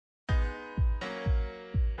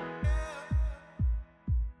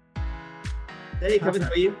Hey, Kevin, how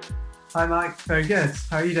are you? Hi, Mike. Very good.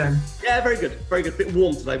 How are you doing? Yeah, very good. Very good. Bit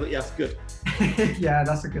warm today, but yes, good. Yeah,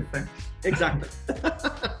 that's a good thing. Exactly.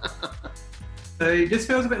 So this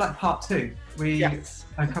feels a bit like part two. Yes.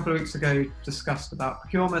 A couple of weeks ago, discussed about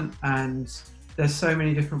procurement, and there's so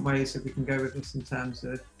many different ways that we can go with this in terms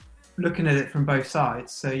of looking at it from both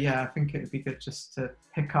sides. So yeah, I think it would be good just to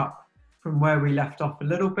pick up from where we left off a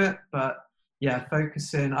little bit, but yeah,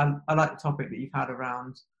 focusing. I like the topic that you've had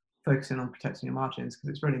around focusing on protecting your margins, because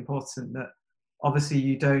it's really important that obviously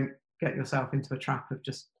you don't get yourself into a trap of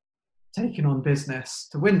just taking on business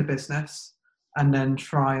to win the business and then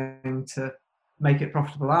trying to make it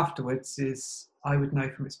profitable afterwards is, I would know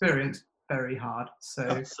from experience, very hard. So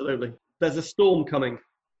absolutely. There's a storm coming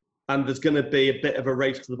and there's going to be a bit of a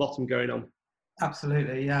race to the bottom going on.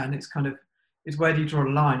 Absolutely, yeah. And it's where do you draw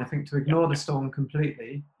the line? I think to ignore the storm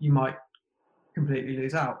completely, you might completely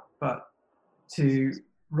lose out. But to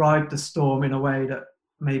ride the storm in a way that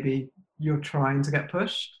maybe you're trying to get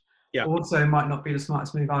pushed also might not be the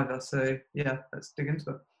smartest move either. So yeah, let's dig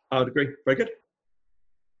into it. I would agree. Very good.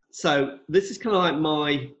 So this is kind of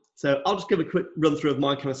like so I'll just give a quick run through of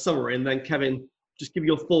my kind of summary, and then Kevin, just give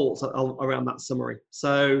your thoughts around that summary.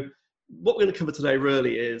 So what we're going to cover today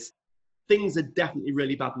really is things are definitely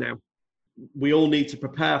really bad now. We all need to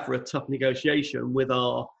prepare for a tough negotiation with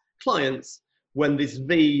our clients when this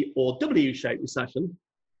V or W-shaped recession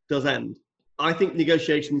does end. I think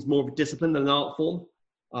negotiation is more of a discipline than an art form.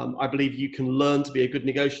 I believe you can learn to be a good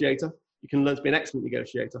negotiator. You can learn to be an excellent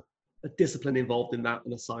negotiator. A discipline involved in that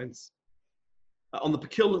and a science. On the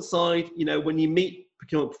procurement side, when you meet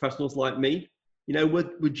procurement professionals like me,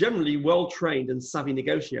 we're generally well-trained and savvy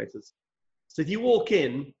negotiators. So if you walk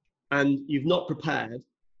in and you've not prepared,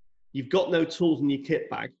 you've got no tools in your kit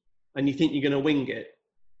bag, and you think you're going to wing it,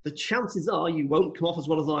 the chances are you won't come off as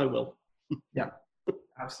well as I will. Yeah,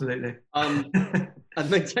 absolutely. And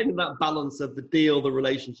maintaining that balance of the deal, the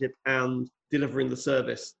relationship, and delivering the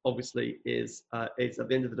service, obviously, is at the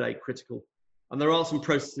end of the day critical. And there are some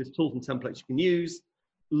processes, tools, and templates you can use.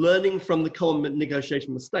 Learning from the common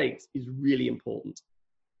negotiation mistakes is really important.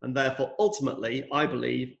 And therefore, ultimately, I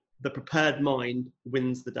believe the prepared mind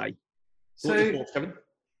wins the day. What are your thoughts, Kevin?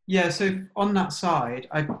 Yeah, so on that side,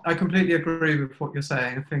 I completely agree with what you're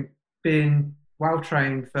saying. I think being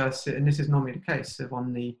well-trained versus, and this is normally the case, so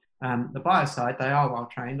on the buyer side, they are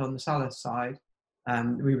well-trained. On the seller side,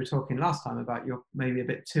 we were talking last time about you're maybe a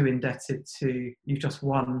bit too indebted to, you've just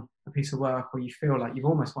won a piece of work, or you feel like you've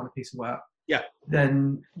almost won a piece of work. Yeah.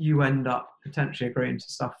 Then you end up potentially agreeing to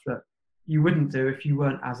stuff that you wouldn't do if you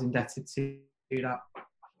weren't as indebted to that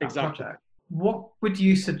exactly. project. What would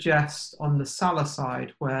you suggest on the seller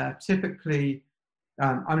side, where typically,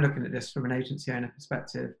 I'm looking at this from an agency owner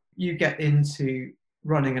perspective, you get into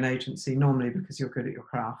running an agency normally because you're good at your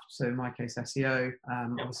craft. So in my case, SEO,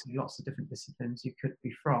 obviously lots of different disciplines you could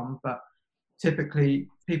be from, but typically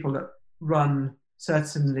people that run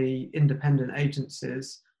certainly independent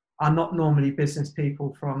agencies are not normally business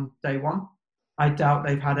people from day one. I doubt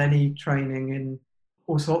they've had any training in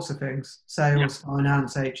all sorts of things, sales,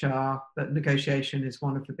 finance, HR, but negotiation is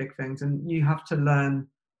one of the big things. And you have to learn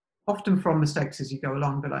often from mistakes as you go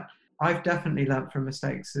along. But I've definitely learned from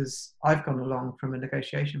mistakes as I've gone along from a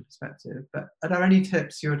negotiation perspective. But are there any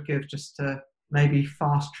tips you would give just to maybe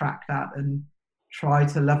fast track that and try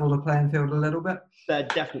to level the playing field a little bit? There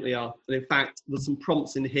definitely are. And in fact, there's some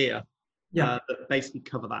prompts in here that basically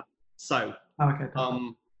cover that. So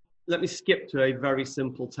let me skip to a very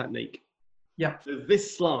simple technique. Yeah. So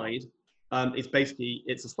this slide is basically,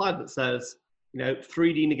 it's a slide that says,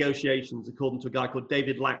 3D negotiations according to a guy called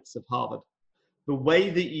David Lax of Harvard. The way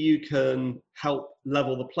that you can help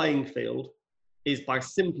level the playing field is by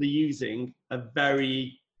simply using a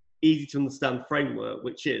very easy to understand framework,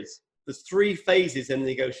 which is there's 3 phases in the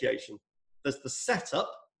negotiation. There's the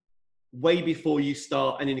setup, way before you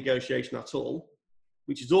start any negotiation at all,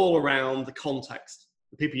 which is all around the context,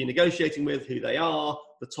 the people you're negotiating with, who they are,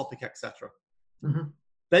 the topic, etc. Mm-hmm.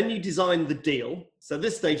 Then you design the deal. So at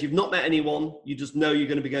this stage, you've not met anyone. You just know you're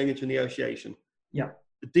going to be going into a negotiation. Yeah.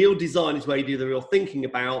 The deal design is where you do the real thinking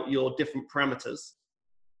about your different parameters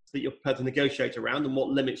that you're prepared to negotiate around and what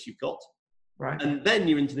limits you've got. Right. And then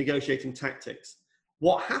you're into negotiating tactics.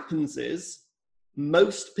 What happens is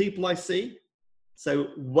most people I see, so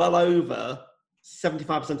well over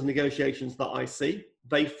 75% of negotiations that I see,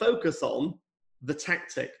 they focus on the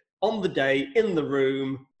tactic, on the day, in the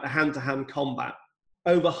room, a hand-to-hand combat.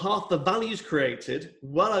 Over half the value's created,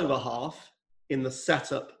 well over half, in the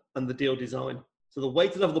setup and the deal design. So the way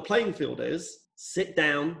to level the playing field is sit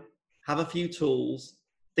down, have a few tools,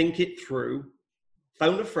 think it through,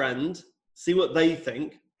 phone a friend, see what they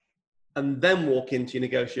think, and then walk into your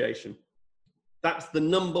negotiation. That's the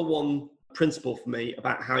number one principle for me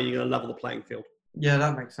about how you're going to level the playing field. Yeah,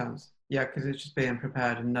 that makes sense. Yeah, because it's just being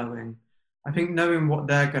prepared and knowing. I think knowing what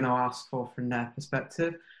they're going to ask for from their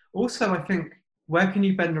perspective. Also, I think where can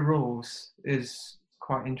you bend the rules is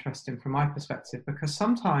quite interesting from my perspective, because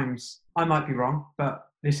sometimes I might be wrong, but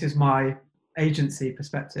this is my agency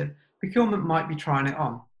perspective. Procurement might be trying it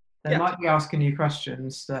on. They might be asking you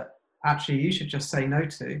questions that actually you should just say no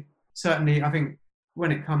to. Certainly, I think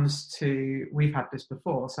when it comes to, we've had this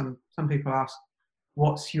before, some people ask,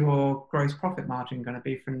 what's your gross profit margin going to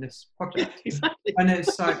be from this project? Yeah, exactly. And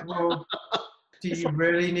it's like, well, do you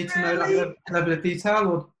really need to know that level of detail,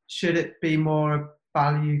 or should it be more a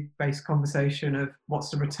value-based conversation of what's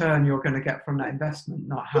the return you're going to get from that investment,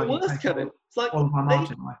 not how you take Kevin, it's like all of my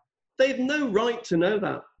margin away? They've no right to know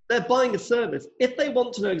that. They're buying a service. If they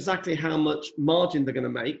want to know exactly how much margin they're going to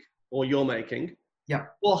make, or you're making,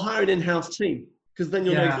 well, hire an in-house team, because then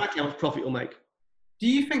you'll know exactly how much profit you'll make. Do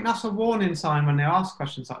you think that's a warning sign when they ask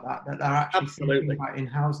questions like that, that they're actually thinking about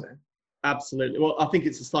in-housing? Absolutely. Well, I think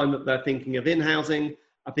it's a sign that they're thinking of in-housing.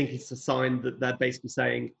 I think it's a sign that they're basically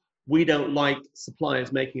saying, we don't like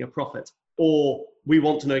suppliers making a profit, or we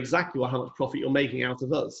want to know exactly how much profit you're making out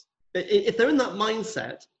of us. If they're in that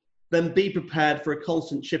mindset, then be prepared for a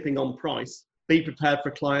constant chipping on price. Be prepared for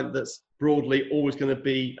a client that's broadly always going to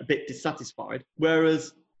be a bit dissatisfied.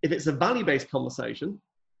 Whereas if it's a value-based conversation,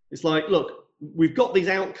 it's like, look, we've got these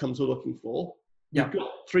outcomes we're looking for. You've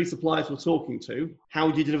got 3 suppliers we're talking to. How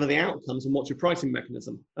would you deliver the outcomes, and what's your pricing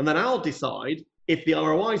mechanism? And then I'll decide if the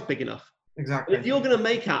ROI is big enough. Exactly. If you're going to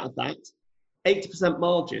make out of that 80%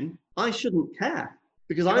 margin, I shouldn't care,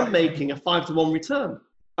 because I'm making a 5-to-1 return.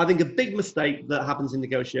 I think a big mistake that happens in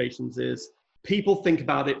negotiations is people think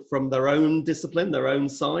about it from their own discipline, their own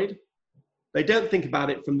side. They don't think about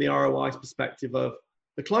it from the ROI's perspective of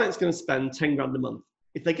the client's going to spend 10 grand a month.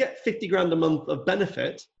 If they get 50 grand a month of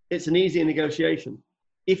benefit, it's an easier negotiation.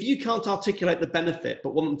 If you can't articulate the benefit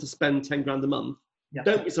but want them to spend 10 grand a month,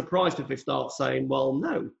 don't be surprised if they start saying, well,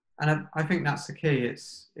 no. And I think that's the key.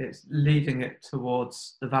 It's leading it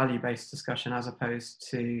towards the value-based discussion as opposed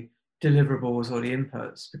to deliverables or the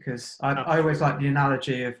inputs, because I always like the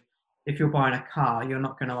analogy of, if you're buying a car, you're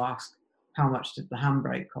not going to ask, how much did the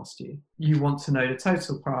handbrake cost you? You want to know the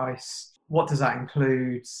total price. What does that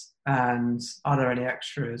include? And are there any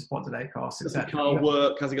extras? What do they cost? Does the car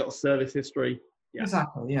work? Has it got a service history? Yeah.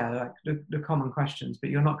 Exactly, yeah, like the common questions. But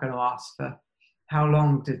you're not going to ask for, how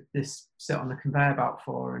long did this sit on the conveyor belt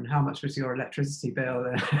for, and how much was your electricity bill,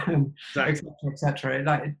 and et cetera.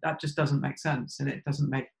 Like, that just doesn't make sense, and it doesn't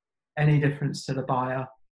make any difference to the buyer,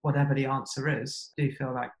 whatever the answer is. I do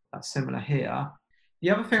feel like that's similar here. The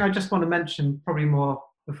other thing I just want to mention, probably more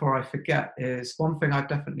before I forget, is one thing I've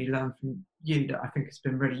definitely learned from you that I think has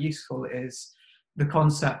been really useful is the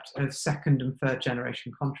concept of 2nd and 3rd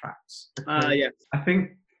generation contracts. Yes. I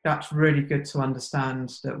think that's really good to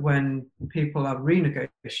understand, that when people are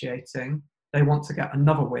renegotiating, they want to get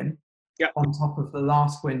another win on top of the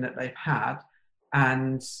last win that they've had.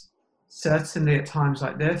 And certainly at times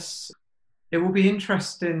like this, it will be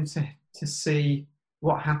interesting to see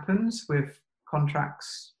what happens with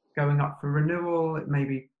contracts going up for renewal.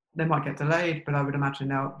 They might get delayed, but I would imagine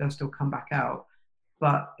they'll still come back out.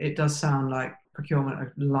 But it does sound like procurement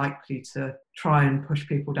are likely to try and push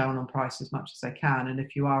people down on price as much as they can. And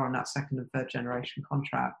if you are on that 2nd and 3rd generation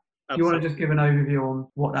contract, you want to just give an overview on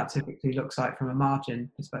what that typically looks like from a margin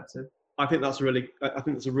perspective? I think that's a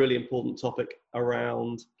really important topic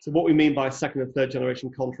around. So what we mean by 2nd and 3rd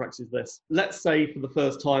generation contracts is this. Let's say for the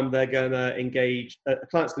first time they're going to engage, a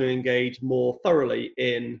client's going to engage more thoroughly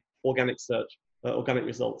in organic search, organic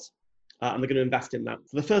results, and they're going to invest in that.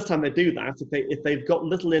 So the first time they do that, if they've got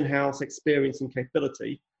little in-house experience and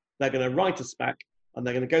capability, they're going to write a spec, and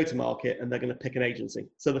they're going to go to market, and they're going to pick an agency.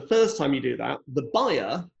 So the first time you do that, the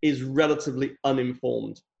buyer is relatively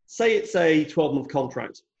uninformed. Say it's a 12-month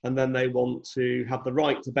contract, and then they want to have the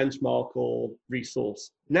right to benchmark or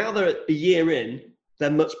resource. Now they're a year in,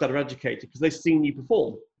 they're much better educated because they've seen you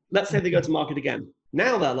perform. Let's say they go to market again.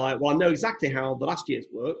 Now they're like, well, I know exactly how the last year's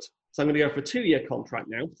worked, so I'm going to go for a 2-year contract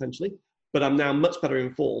now, potentially, but I'm now much better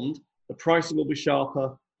informed. The pricing will be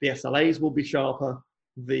sharper, the SLAs will be sharper,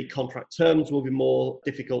 the contract terms will be more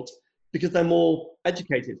difficult because they're more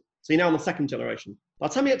educated. So you're now on the 2nd generation. By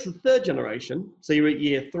the time you get to the 3rd generation, so you're at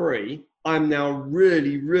year 3, I'm now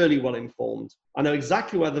really, really well informed. I know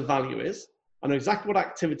exactly where the value is. I know exactly what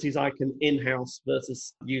activities I can in-house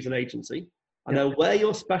versus use an agency. I know where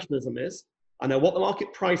your specialism is. I know what the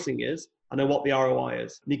market pricing is. I know what the ROI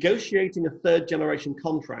is. Negotiating a third generation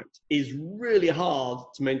contract is really hard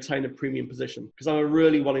to maintain a premium position because I'm a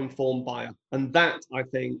really well-informed buyer. And that, I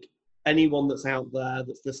think, anyone that's out there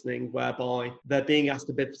that's listening, whereby they're being asked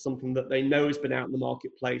to bid for something that they know has been out in the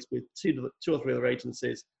marketplace with two or three other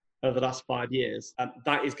agencies over the last 5 years,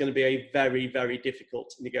 that is going to be a very, very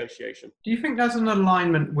difficult negotiation. Do you think there's an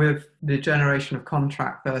alignment with the generation of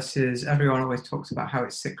contract versus everyone always talks about how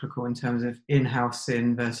it's cyclical in terms of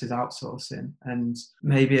in-housing versus outsourcing? And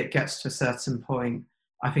maybe it gets to a certain point,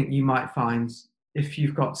 I think you might find if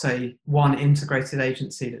you've got, say, one integrated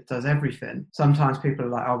agency that does everything, sometimes people are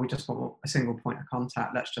like, oh, we just want a single point of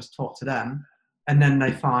contact, let's just talk to them. And then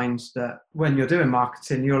they find that when you're doing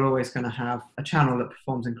marketing, you're always going to have a channel that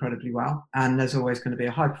performs incredibly well. And there's always going to be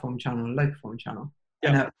a high performing channel and a low performing channel.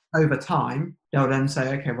 Yeah. And over time, they'll then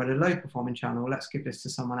say, okay, well, a low performing channel, let's give this to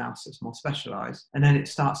someone else that's more specialized. And then it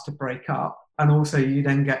starts to break up. And also you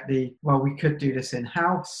then get we could do this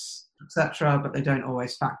in-house, etc., but they don't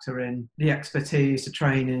always factor in the expertise, the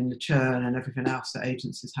training, the churn and everything else that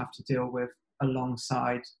agencies have to deal with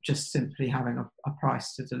alongside just simply having a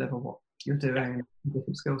price to deliver what you're doing,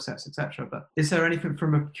 different skill sets, etc. But is there anything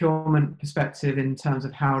from a procurement perspective in terms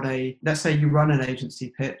of how let's say you run an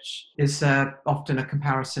agency pitch, is there often a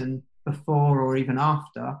comparison before or even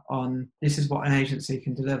after on this is what an agency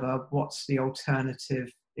can deliver, what's the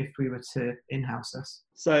alternative if we were to in-house this?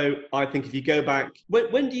 So I think if you go back,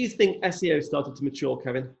 when do you think SEO started to mature,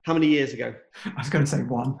 Kevin? How many years ago? I was going to say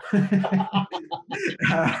one.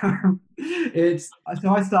 So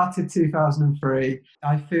I started 2003.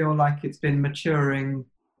 I feel like it's been maturing.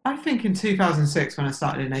 I think in 2006 when I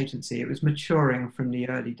started an agency, it was maturing from the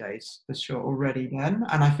early days for sure already then.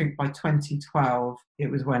 And I think by 2012, it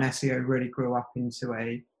was when SEO really grew up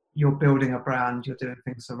into you're building a brand, you're doing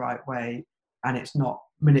things the right way, and it's not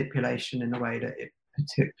manipulation in the way that it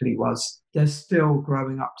particularly was. There's still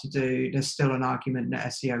growing up to do. There's still an argument that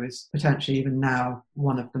SEO is potentially even now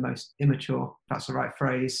one of the most immature, if that's the right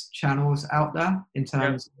phrase, channels out there in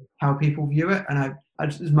terms of how people view it. And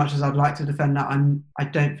as much as I'd like to defend that, I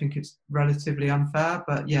don't think it's relatively unfair.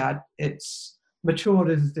 But yeah, it's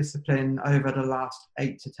matured as a discipline over the last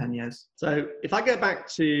 8 to 10 years. So if I go back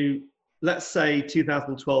to, let's say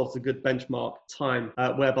 2012 is a good benchmark time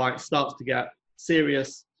whereby it starts to get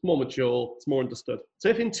serious, it's more mature, it's more understood. So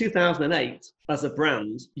if in 2008, as a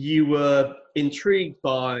brand, you were intrigued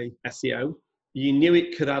by SEO, you knew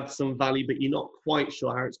it could add some value, but you're not quite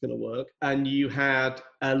sure how it's going to work, and you had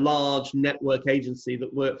a large network agency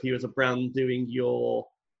that worked for you as a brand doing your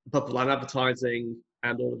above the line advertising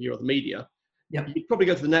and all of your other media, you'd probably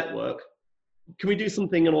go to the network, can we do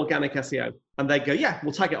something in organic SEO? And they'd go, yeah,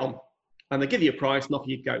 we'll tag it on. And they give you a price and off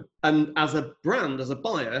you go. And as a brand, as a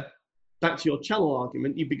buyer, back to your channel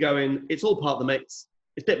argument, you'd be going, it's all part of the mix.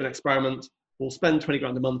 It's a bit of an experiment. We'll spend 20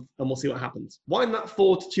 grand a month and we'll see what happens. Wind that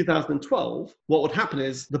forward to 2012, what would happen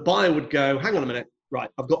is the buyer would go, hang on a minute, right,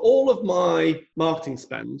 I've got all of my marketing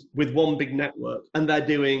spend with one big network and they're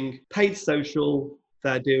doing paid social,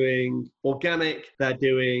 they're doing organic, they're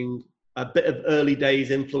doing a bit of early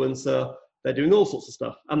days influencer, they're doing all sorts of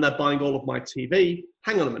stuff and they're buying all of my TV.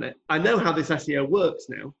 Hang on a minute, I know how this SEO works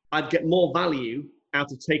now. I'd get more value out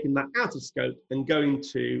of taking that out of scope and going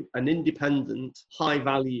to an independent, high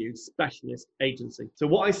value specialist agency. So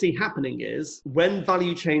what I see happening is when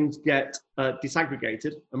value chains get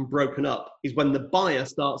disaggregated and broken up is when the buyer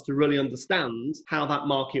starts to really understand how that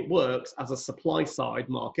market works as a supply side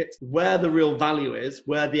market, where the real value is,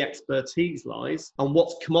 where the expertise lies, and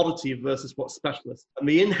what's commodity versus what's specialist. And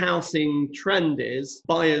the in-housing trend is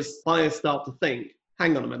buyers start to think,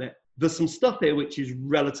 hang on a minute, there's some stuff here which is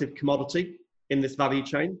relative commodity in this value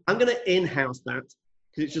chain. I'm going to in-house that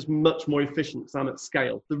because it's just much more efficient because I'm at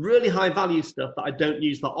scale. The really high value stuff that I don't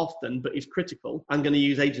use that often but is critical, I'm going to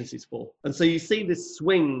use agencies for. And so you see this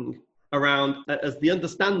swing around as the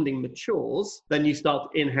understanding matures, then you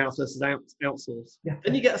start to in-house versus outsource. Yeah.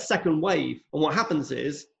 Then you get a second wave. And what happens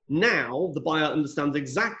is now the buyer understands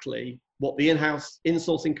exactly what the in-house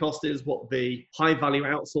insourcing cost is, what the high value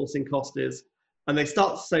outsourcing cost is. And they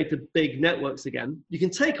start to say to big networks again, you can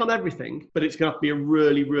take on everything, but it's going to have to be a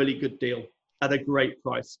really, really good deal at a great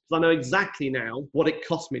price. Because I know exactly now what it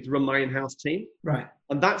costs me to run my in-house team. Right.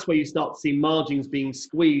 And that's where you start to see margins being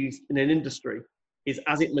squeezed in an industry, is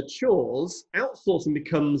as it matures, outsourcing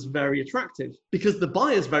becomes very attractive because the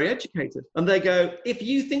buyer's very educated. And they go, if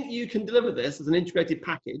you think you can deliver this as an integrated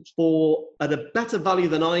package at a better value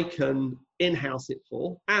than I can in-house it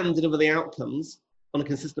for and deliver the outcomes on a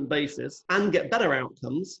consistent basis and get better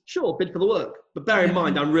outcomes, sure, bid for the work. But bear in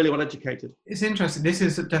mind, I'm really well educated. It's interesting. This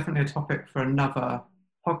is definitely a topic for another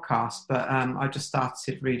podcast, but I just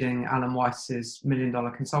started reading Alan Weiss's $1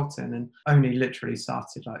 Million Consultant, and only literally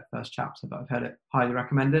started like first chapter, but I've heard it highly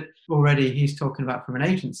recommended. Already he's talking about from an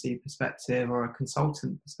agency perspective or a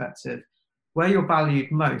consultant perspective, where you're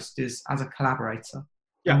valued most is as a collaborator.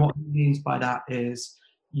 Yeah. And what he means by that is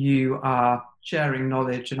you are sharing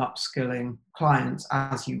knowledge and upskilling clients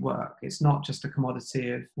as you work. It's not just a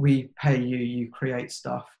commodity of we pay you, you create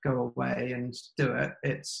stuff, go away and do it.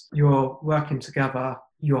 It's you're working together,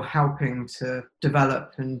 you're helping to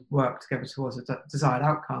develop and work together towards a desired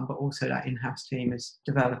outcome, but also that in-house team is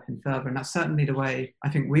developing further. And that's certainly the way I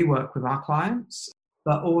think we work with our clients,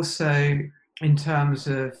 but also in terms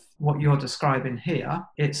of what you're describing here,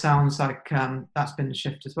 it sounds like that's been a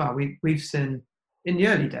shift as well. We've seen in the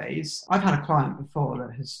early days, I've had a client before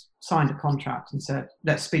that has signed a contract and said,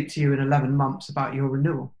 let's speak to you in 11 months about your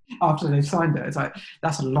renewal after they've signed it. It's like,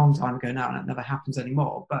 that's a long time ago now and it never happens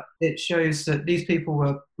anymore. But it shows that these people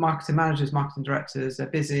were marketing managers, marketing directors, they're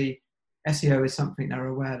busy. SEO is something they're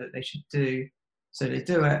aware that they should do. So they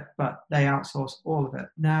do it, but they outsource all of it.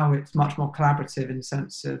 Now it's much more collaborative in the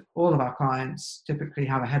sense of all of our clients typically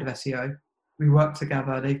have a head of SEO. We work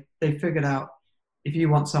together. They figured out if you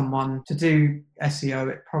want someone to do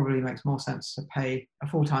SEO, it probably makes more sense to pay a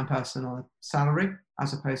full-time person on a salary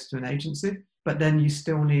as opposed to an agency. But then you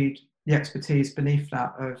still need the expertise beneath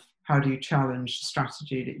that of how do you challenge the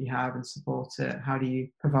strategy that you have and support it? How do you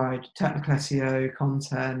provide technical SEO,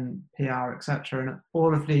 content, PR, etc.? And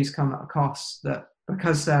all of these come at a cost that,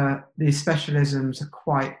 because these specialisms are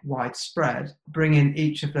quite widespread, bringing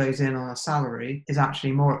each of those in on a salary is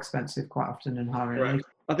actually more expensive quite often than hiring an agent.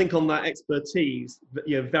 I think on that expertise,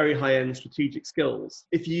 very high-end strategic skills,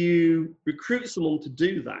 if you recruit someone to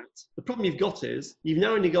do that, the problem you've got is you've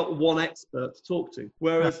now only got one expert to talk to.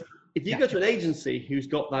 Whereas if you go to an agency who's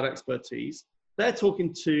got that expertise, they're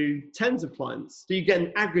talking to tens of clients. So you get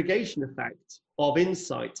an aggregation effect of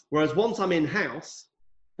insight. Whereas once I'm in-house,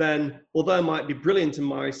 then although I might be brilliant in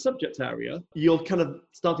my subject area, you're kind of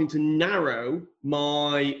starting to narrow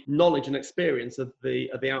my knowledge and experience of the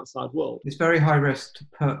outside world. It's very high risk to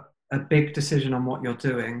put a big decision on what you're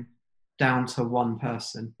doing down to one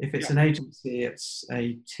person. If it's an agency, it's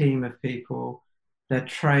a team of people. They're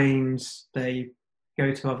trained. They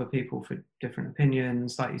go to other people for different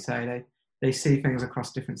opinions. Like you say, they see things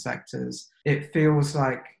across different sectors. It feels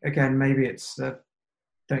like, again, maybe it's the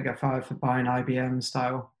don't get fired for buying IBM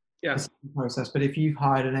style process. But if you've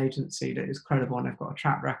hired an agency that is credible and they've got a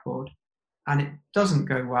track record and it doesn't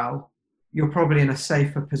go well, you're probably in a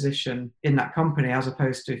safer position in that company as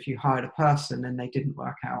opposed to if you hired a person and they didn't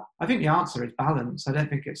work out. I think the answer is balance. I don't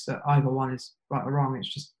think it's that either one is right or wrong.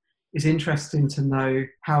 It's just, it's interesting to know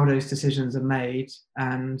how those decisions are made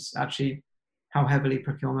and actually how heavily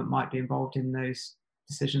procurement might be involved in those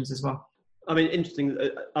decisions as well. I mean, interesting,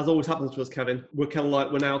 as always happens to us, Kevin, we're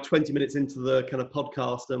now 20 minutes into the kind of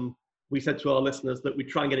podcast, and we said to our listeners that we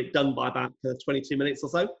try and get it done by about 22 minutes or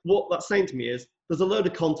so. What that's saying to me is there's a load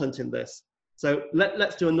of content in this. So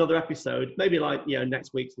let's do another episode, maybe like,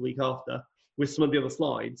 next week, the week after, with some of the other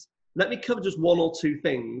slides. Let me cover just one or two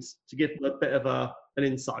things to give a bit of an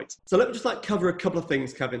insight. So let me just cover a couple of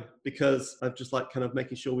things, Kevin, because I'm just kind of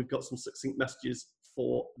making sure we've got some succinct messages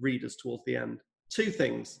for readers towards the end. Two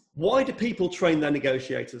things. Why do people train their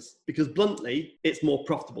negotiators? Because bluntly, it's more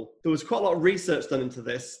profitable. There was quite a lot of research done into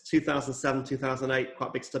this. 2007, 2008, quite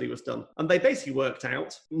a big study was done. And they basically worked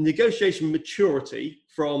out negotiation maturity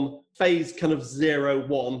from phase kind of 0,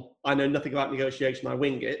 1, I know nothing about negotiation, I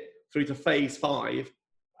wing it, through to phase 5.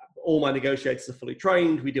 All my negotiators are fully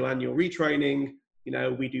trained. We do annual retraining.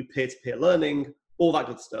 We do peer-to-peer learning, all that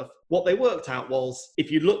good stuff. What they worked out was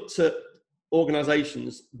if you looked at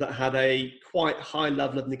organizations that had a quite high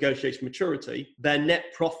level of negotiation maturity, their net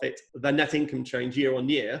profit, their net income change year on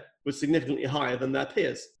year was significantly higher than their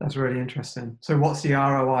peers. That's really interesting. So what's the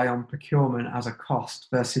ROI on procurement as a cost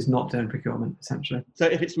versus not doing procurement, essentially? So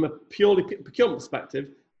if it's from a purely procurement perspective,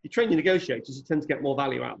 you train your negotiators, you tend to get more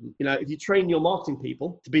value out of them. If you train your marketing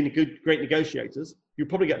people to be great negotiators, you'll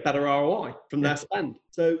probably get better ROI from their spend.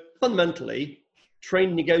 So fundamentally,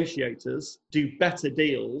 trained negotiators do better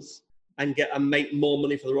deals and make more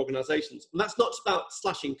money for their organizations. And that's not just about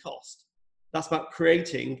slashing cost. That's about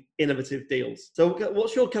creating innovative deals. So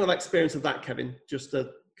what's your kind of experience of that, Kevin? Just kind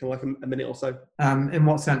of like a minute or so. In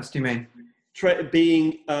what sense do you mean?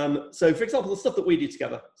 So for example, the stuff that we do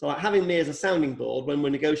together. So like having me as a sounding board when we're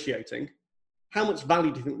negotiating, how much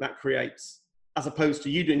value do you think that creates as opposed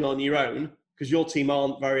to you doing it on your own because your team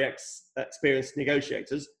aren't very experienced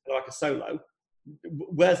negotiators, like a solo?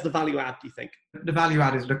 Where's the value add, do you think? The value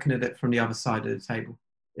add is looking at it from the other side of the table.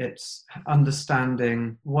 It's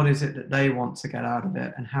understanding what is it that they want to get out of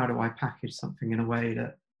it, and how do I package something in a way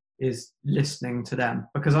that is listening to them,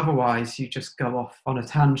 because otherwise you just go off on a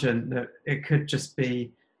tangent that it could just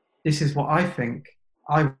be, this is what I think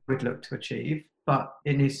I would look to achieve, but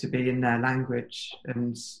it needs to be in their language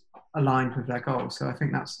and aligned with their goals. So I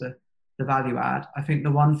think that's the value add. I think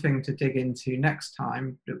the one thing to dig into next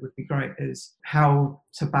time that would be great is how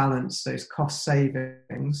to balance those cost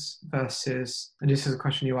savings versus, and this is a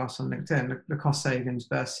question you asked on LinkedIn, the cost savings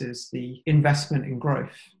versus the investment in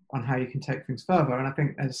growth, on how you can take things further. And I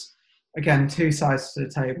think there's, again, two sides to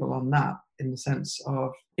the table on that, in the sense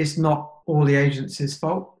of it's not all the agency's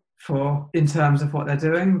fault in terms of what they're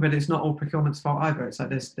doing, but it's not all procurement's fault either. It's like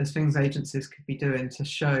there's things agencies could be doing to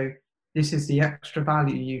show this is the extra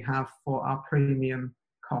value you have for our premium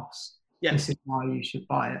cost. Yes. This is why you should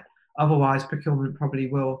buy it. Otherwise, procurement probably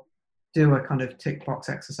will do a kind of tick box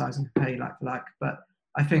exercise and pay like for like. But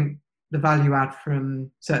I think the value add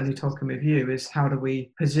from certainly talking with you is, how do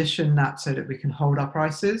we position that so that we can hold our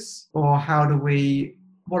prices, or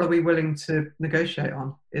what are we willing to negotiate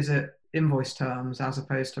on? Is it invoice terms as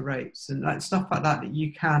opposed to rates, and like stuff like that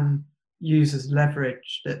you can use as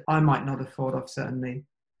leverage that I might not have thought of, certainly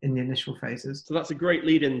in the initial phases. So that's a great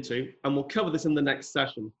lead into, and we'll cover this in the next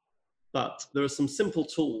session, but there are some simple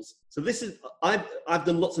tools. So this is, I've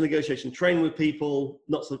done lots of negotiation training with people,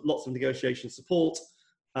 lots of negotiation support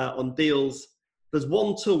on deals. There's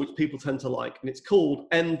one tool which people tend to like, and it's called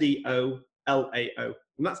MDOLAO,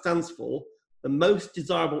 and that stands for the most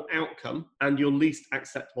desirable outcome and your least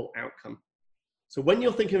acceptable outcome. So when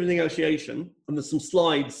you're thinking of a negotiation, and there's some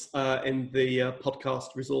slides in the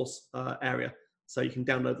podcast resource area, so you can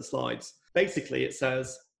download the slides. Basically, it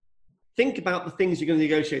says, think about the things you're going to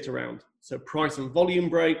negotiate around. So price and volume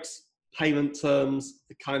breaks, payment terms,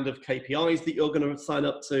 the kind of KPIs that you're going to sign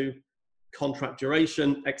up to, contract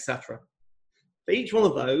duration, etc. For each one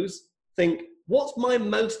of those, think, what's my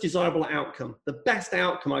most desirable outcome? The best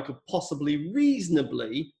outcome I could possibly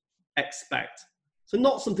reasonably expect. So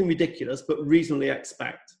not something ridiculous, but reasonably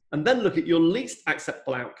expect. And then look at your least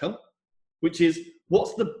acceptable outcome, which is,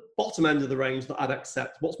 what's the bottom end of the range that I'd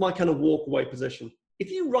accept? What's my kind of walk away position? If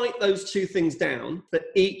you write those two things down for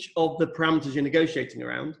each of the parameters you're negotiating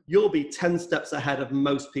around, you'll be 10 steps ahead of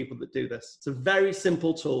most people that do this. It's a very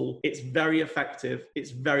simple tool. It's very effective.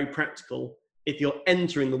 It's very practical if you're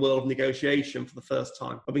entering the world of negotiation for the first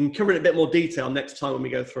time. We can cover it in a bit more detail next time when we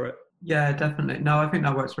go through it. Yeah, definitely. No, I think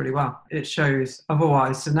that works really well. It shows,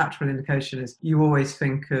 otherwise, the natural indication is you always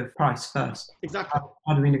think of price first. Exactly.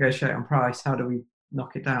 How do we negotiate on price? How do we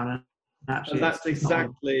knock it down? And actually, and that's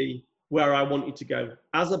exactly where I want you to go.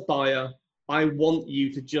 As a buyer, I want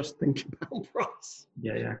you to just think about price.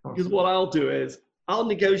 Yeah. Because what I'll do is, I'll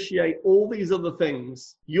negotiate all these other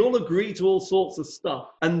things. You'll agree to all sorts of stuff.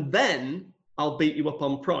 And then I'll beat you up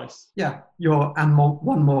on price. Yeah,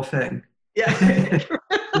 one more thing. Yeah.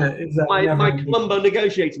 Exactly. My Columbo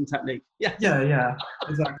negotiating technique. Yes. Yeah,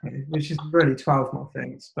 exactly. Which is really 12 more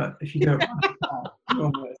things, but if you do it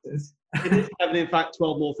it is in fact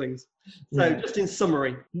 12 more things. So just in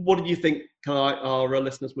summary, what did you think our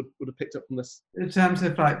listeners would have picked up from this? In terms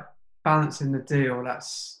of like balancing the deal,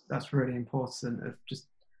 that's really important. Of just,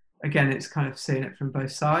 again, it's kind of seeing it from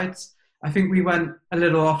both sides. I think we went a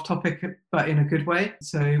little off topic, but in a good way.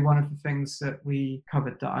 So one of the things that we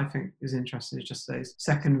covered that I think is interesting is just those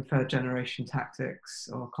second and third generation tactics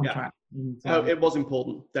or contract. Yeah. It was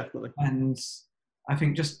important, definitely. And I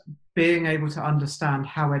think just being able to understand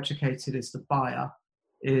how educated is the buyer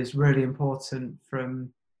is really important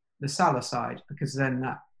from the seller side, because then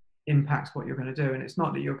that impacts what you're going to do. And it's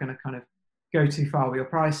not that you're going to kind of go too far with your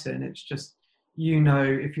pricing. It's just,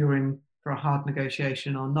 if you're in for a hard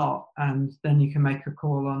negotiation or not, and then you can make a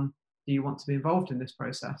call on, do you want to be involved in this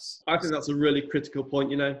process? I think that's a really critical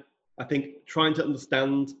point. I think trying to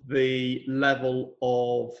understand the level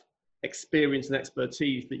of experience and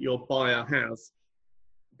expertise that your buyer has,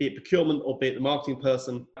 be it procurement or be it the marketing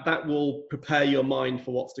person, that will prepare your mind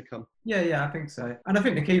for what's to come. Yeah, I think so. And I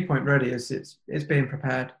think the key point really is it's being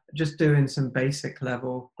prepared. Just doing some basic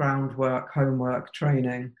level groundwork, homework,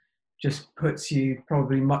 training just puts you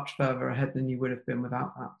probably much further ahead than you would have been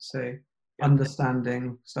without that. So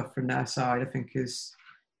understanding stuff from their side, I think, is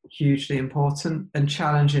hugely important, and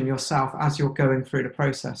challenging yourself as you're going through the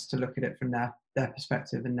process to look at it from their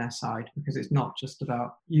perspective and their side, because it's not just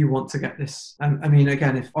about you want to get this. I mean,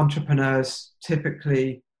 again, if entrepreneurs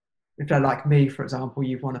typically, if they're like me, for example,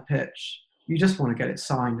 you've won a pitch, you just want to get it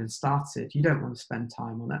signed and started. You don't want to spend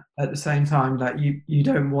time on it. At the same time, that you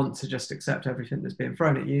don't want to just accept everything that's being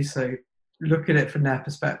thrown at you. So look at it from their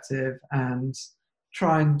perspective and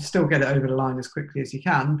try and still get it over the line as quickly as you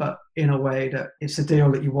can, but in a way that it's a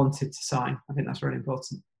deal that you wanted to sign. I think that's really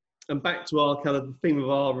important. And back to our kind of the theme of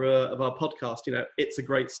our podcast, it's a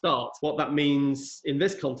great start. What that means in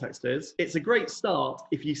this context is it's a great start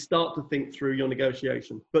if you start to think through your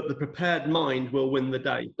negotiation, but the prepared mind will win the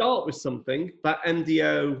day. Start with something. That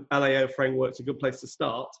MDO LAO framework's a good place to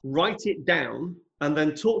start. Write it down and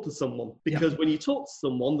then talk to someone, because when you talk to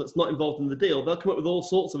someone that's not involved in the deal, they'll come up with all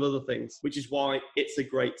sorts of other things, which is why it's a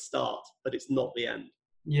great start, but it's not the end.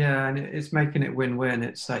 Yeah, and it's making it win-win.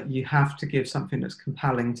 It's like you have to give something that's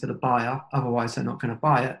compelling to the buyer, otherwise they're not going to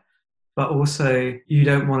buy it. But also you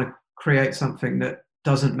don't want to create something that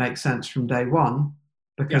doesn't make sense from day one,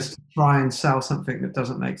 because to try and sell something that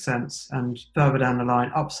doesn't make sense and further down the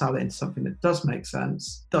line upsell it into something that does make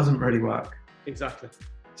sense doesn't really work. Exactly.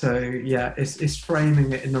 So yeah, it's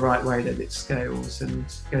framing it in the right way that it scales and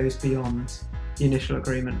goes beyond the initial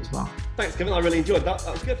agreement as well. Thanks, Kevin. I really enjoyed that.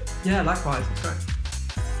 That was good. Yeah, likewise. That's great.